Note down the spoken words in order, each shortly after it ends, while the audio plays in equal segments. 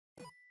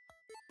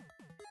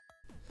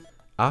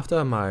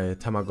After my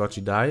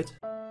Tamagotchi died,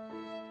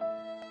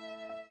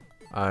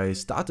 I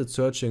started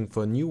searching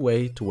for a new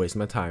way to waste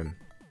my time.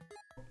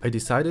 I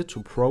decided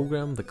to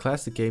program the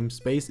classic game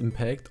Space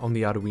Impact on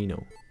the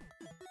Arduino.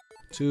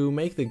 To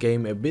make the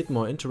game a bit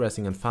more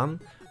interesting and fun,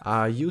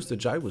 I used a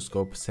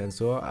gyroscope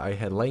sensor I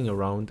had laying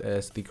around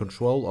as the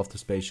control of the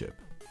spaceship.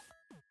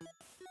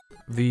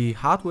 The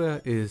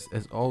hardware is,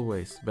 as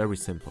always, very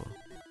simple.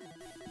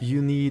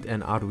 You need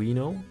an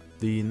Arduino,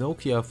 the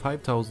Nokia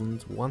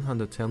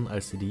 5110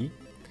 LCD,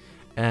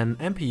 an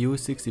MPU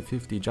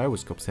 6050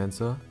 gyroscope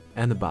sensor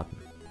and a button.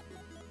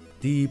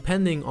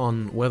 Depending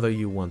on whether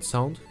you want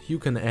sound, you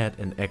can add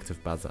an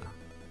active buzzer.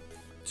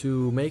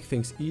 To make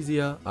things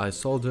easier, I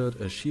soldered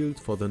a shield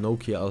for the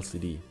Nokia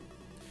LCD.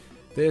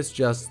 There's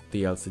just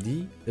the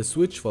LCD, a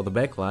switch for the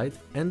backlight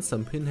and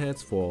some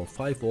pinheads for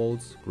 5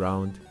 volts,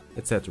 ground,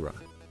 etc.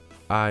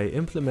 I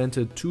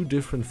implemented 2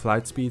 different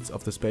flight speeds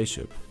of the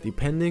spaceship,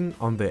 depending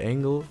on the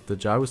angle the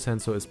gyro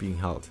sensor is being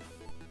held.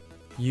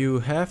 You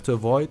have to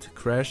avoid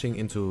crashing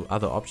into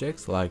other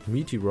objects like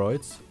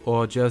meteoroids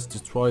or just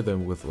destroy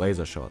them with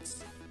laser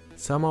shots.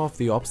 Some of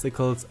the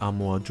obstacles are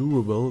more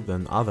durable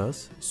than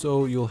others,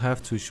 so you'll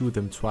have to shoot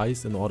them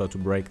twice in order to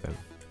break them.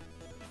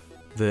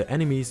 The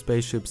enemy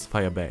spaceships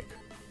fire back.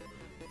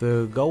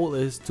 The goal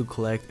is to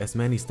collect as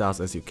many stars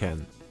as you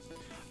can.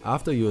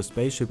 After your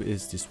spaceship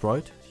is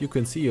destroyed, you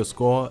can see your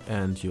score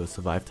and your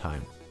survive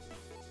time.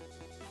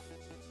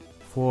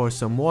 For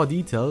some more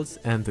details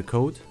and the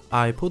code,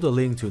 I put a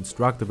link to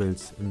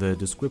Instructables in the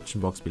description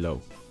box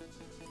below.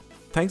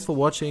 Thanks for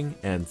watching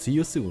and see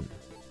you soon!